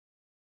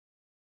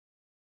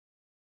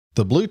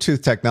The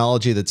Bluetooth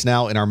technology that's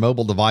now in our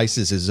mobile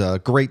devices is a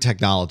great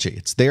technology.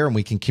 It's there and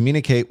we can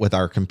communicate with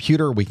our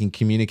computer. We can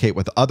communicate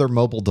with other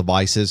mobile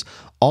devices,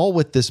 all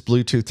with this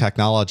Bluetooth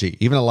technology.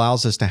 Even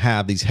allows us to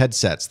have these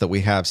headsets that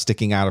we have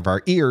sticking out of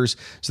our ears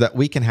so that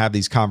we can have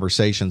these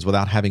conversations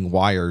without having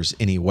wires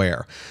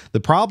anywhere. The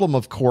problem,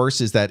 of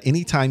course, is that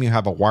anytime you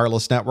have a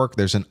wireless network,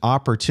 there's an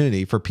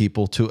opportunity for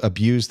people to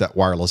abuse that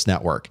wireless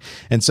network.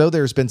 And so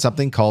there's been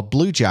something called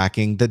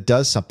bluejacking that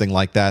does something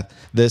like that.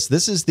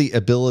 This is the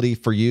ability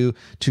for you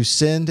to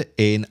send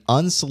an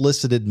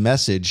unsolicited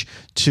message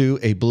to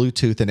a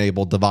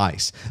Bluetooth-enabled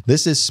device.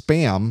 This is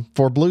spam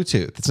for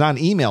Bluetooth. It's not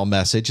an email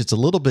message. It's a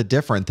little bit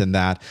different than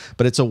that,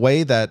 but it's a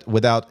way that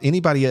without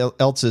anybody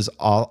else's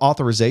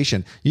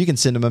authorization, you can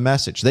send them a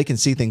message. They can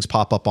see things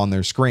pop up on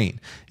their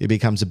screen. It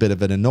becomes a bit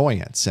of an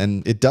annoyance,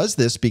 and it does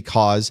this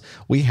because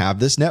we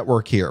have this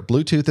network here.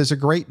 Bluetooth is a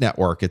great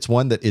network. It's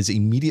one that is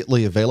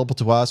immediately available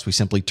to us. We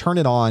simply turn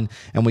it on,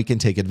 and we can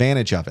take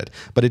advantage of it,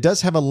 but it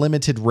does have a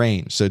limited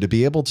range, so to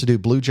be able to do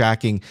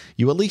bluejacking,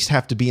 you at least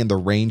have to be in the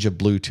range of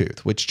Bluetooth,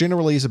 which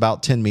generally is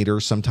about 10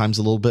 meters, sometimes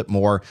a little bit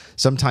more,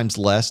 sometimes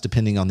less,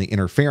 depending on the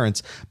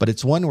interference, but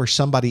it's one where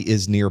somebody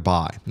is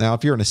nearby. Now,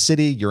 if you're in a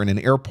city, you're in an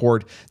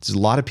airport, there's a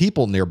lot of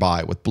people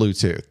nearby with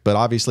Bluetooth, but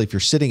obviously if you're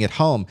sitting at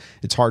home,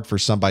 it's hard for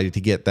somebody to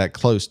get that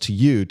close to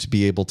you to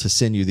be able to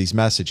send you these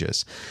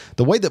messages.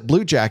 The way that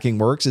bluejacking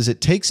works is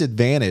it takes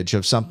advantage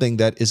of something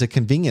that is a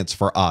convenience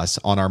for us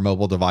on our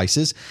mobile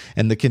devices,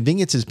 and the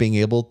convenience is being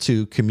able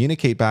to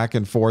communicate back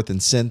and forth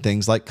and send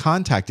things like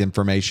contact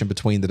information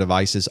between the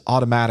devices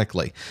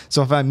automatically.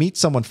 So if I meet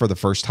someone for the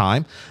first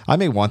time, I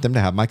may want them to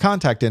have my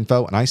contact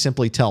info, and I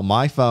simply tell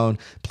my phone,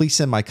 please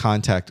send my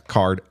contact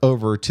card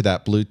over to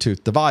that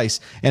Bluetooth device,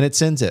 and it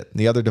sends it.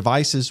 The other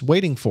device is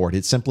waiting for it.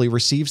 It simply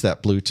receives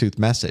that Bluetooth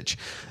message.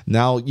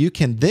 Now, you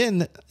can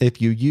then,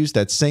 if you use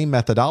that same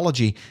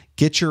methodology,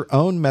 get your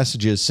own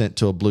messages sent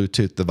to a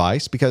Bluetooth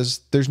device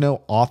because there's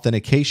no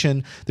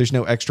authentication, there's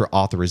no extra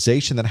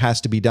authorization that has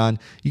to be done.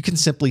 You can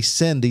simply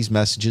send these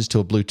messages to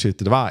a Bluetooth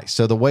device.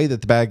 So the way that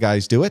the bad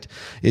guys do it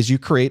is you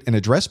create an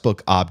address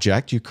book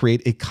object, you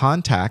create a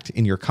contact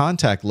in your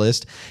contact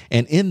list,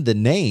 and in the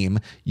name,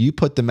 you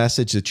put the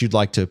message that you'd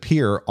like to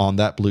appear on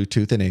that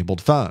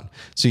Bluetooth-enabled phone.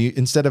 So you,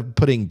 instead of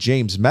putting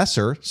James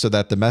Messer so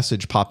that the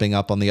message popping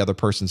up on the other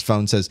person's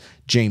phone says,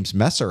 James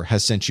Messer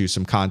has sent you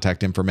some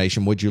contact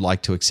information, would you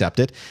like to accept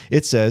it?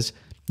 It says,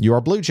 you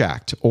are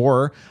bluejacked,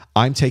 or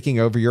I'm taking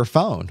over your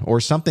phone, or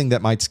something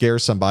that might scare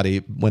somebody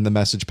when the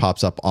message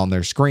pops up on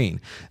their screen.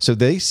 So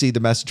they see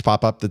the message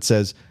pop up that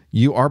says,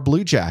 you are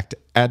bluejacked,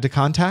 add to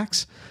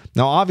contacts.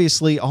 Now,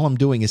 obviously, all I'm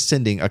doing is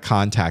sending a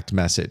contact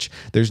message.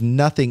 There's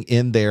nothing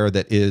in there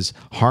that is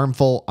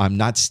harmful. I'm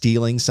not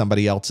stealing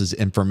somebody else's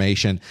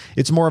information.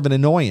 It's more of an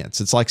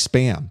annoyance. It's like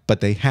spam, but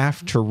they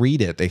have to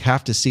read it. They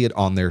have to see it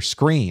on their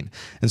screen.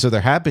 And so there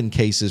have been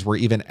cases where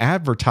even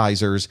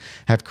advertisers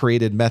have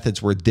created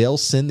methods where they'll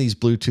send these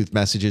Bluetooth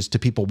messages to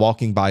people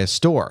walking by a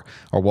store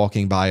or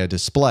walking by a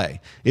display.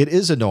 It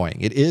is annoying.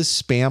 It is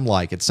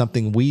spam-like. It's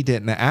something we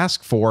didn't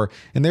ask for,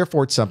 and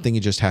therefore it's something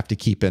you just have to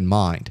keep in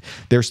mind.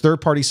 There's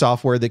third-party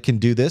software that can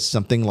do this.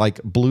 Something like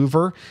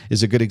Bluver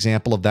is a good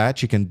example of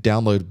that. You can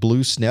download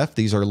Bluesniff.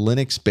 These are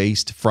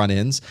Linux-based front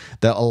ends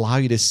that allow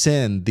you to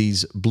send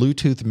these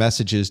Bluetooth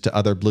messages to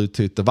other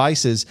Bluetooth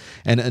devices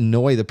and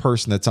annoy the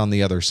person that's on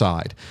the other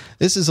side.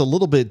 This is a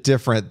little bit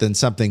different than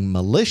something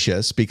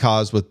malicious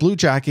because with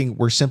bluejacking,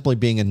 we're simply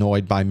being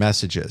annoyed by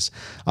messages.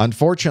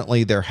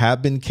 Unfortunately, there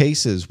have been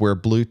cases where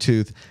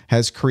Bluetooth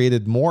has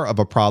created more of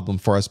a problem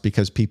for us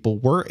because people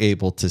were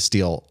able to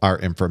steal our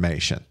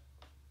information.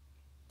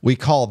 We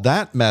call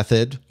that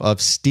method of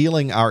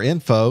stealing our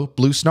info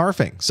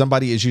Bluesnarfing.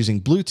 Somebody is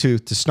using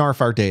Bluetooth to snarf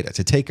our data,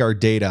 to take our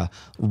data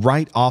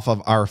right off of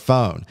our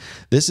phone.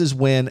 This is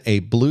when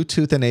a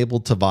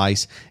Bluetooth-enabled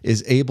device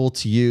is able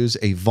to use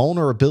a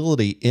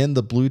vulnerability in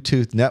the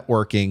Bluetooth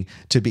networking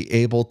to be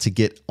able to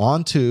get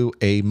onto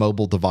a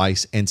mobile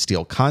device and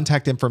steal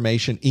contact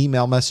information,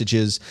 email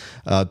messages,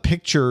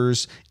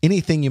 pictures,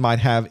 anything you might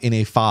have in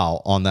a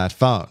file on that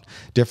phone.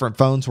 Different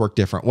phones work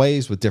different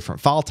ways with different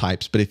file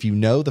types, but if you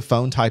know the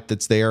phone type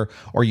that's there,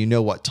 or you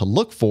know what to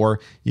look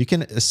for, you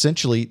can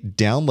essentially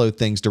download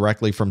things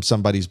directly from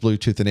somebody's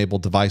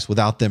Bluetooth-enabled device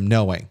without them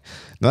knowing.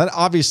 Now, that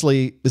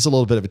obviously is a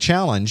little bit of a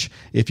challenge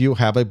if you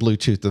have a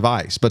Bluetooth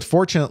device, but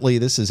fortunately,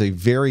 this is a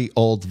very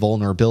old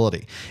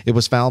vulnerability. It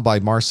was found by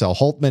Marcel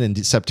Holtman in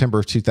September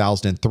of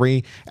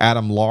 2003.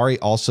 Adam Laurie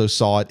also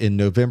saw it in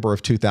November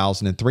of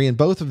 2003, and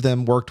both of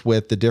them worked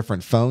with the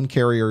different phone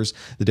carriers,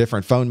 the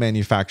different phone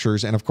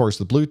manufacturers, and of course,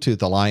 the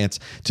Bluetooth Alliance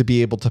to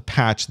be able to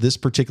patch this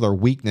particular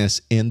weakness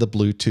in the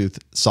Bluetooth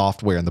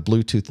software and the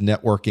Bluetooth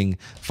networking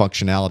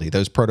functionality.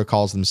 Those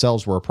protocols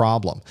themselves were a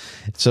problem.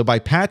 So by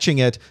patching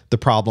it, the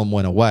problem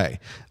went away.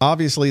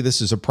 Obviously, this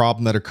is a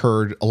problem that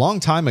occurred a long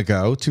time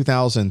ago,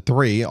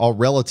 2003, all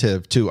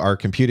relative to our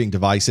computing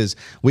devices.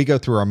 We go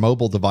through our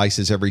mobile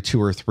devices every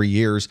 2 or 3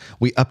 years.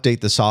 We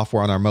update the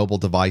software on our mobile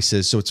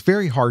devices, so it's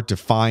very hard to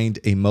find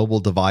a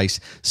mobile device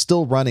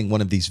still running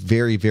one of these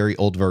very, very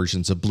old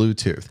versions of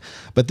Bluetooth.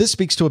 But this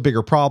speaks to a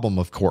bigger problem,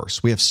 of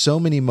course. We have so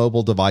many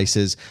mobile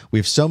devices. We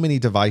have so many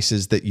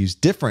devices that use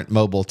different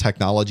mobile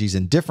technologies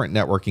and different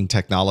networking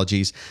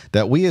technologies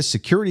that we as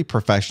security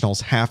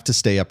professionals have to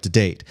stay up to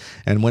date.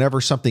 And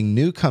whenever something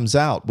new comes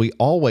out, we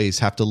always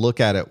have to look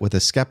at it with a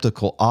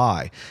skeptical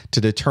eye to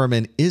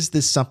determine, is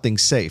this something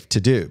safe to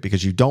do?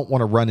 Because you don't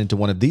want to run into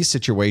one of these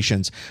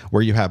situations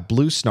where you have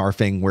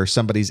Bluesnarfing, where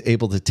somebody's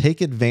able to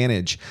take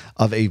advantage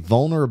of a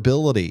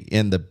vulnerability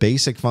in the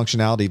basic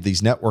functionality of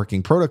these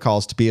networking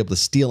protocols to be able to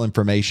steal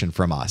information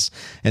from us.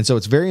 And so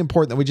it's very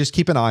important that we just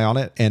keep an eye on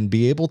it and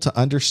be able to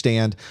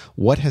understand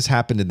what has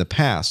happened in the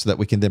past so that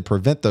we can then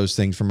prevent those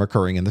things from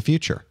occurring in the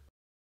future.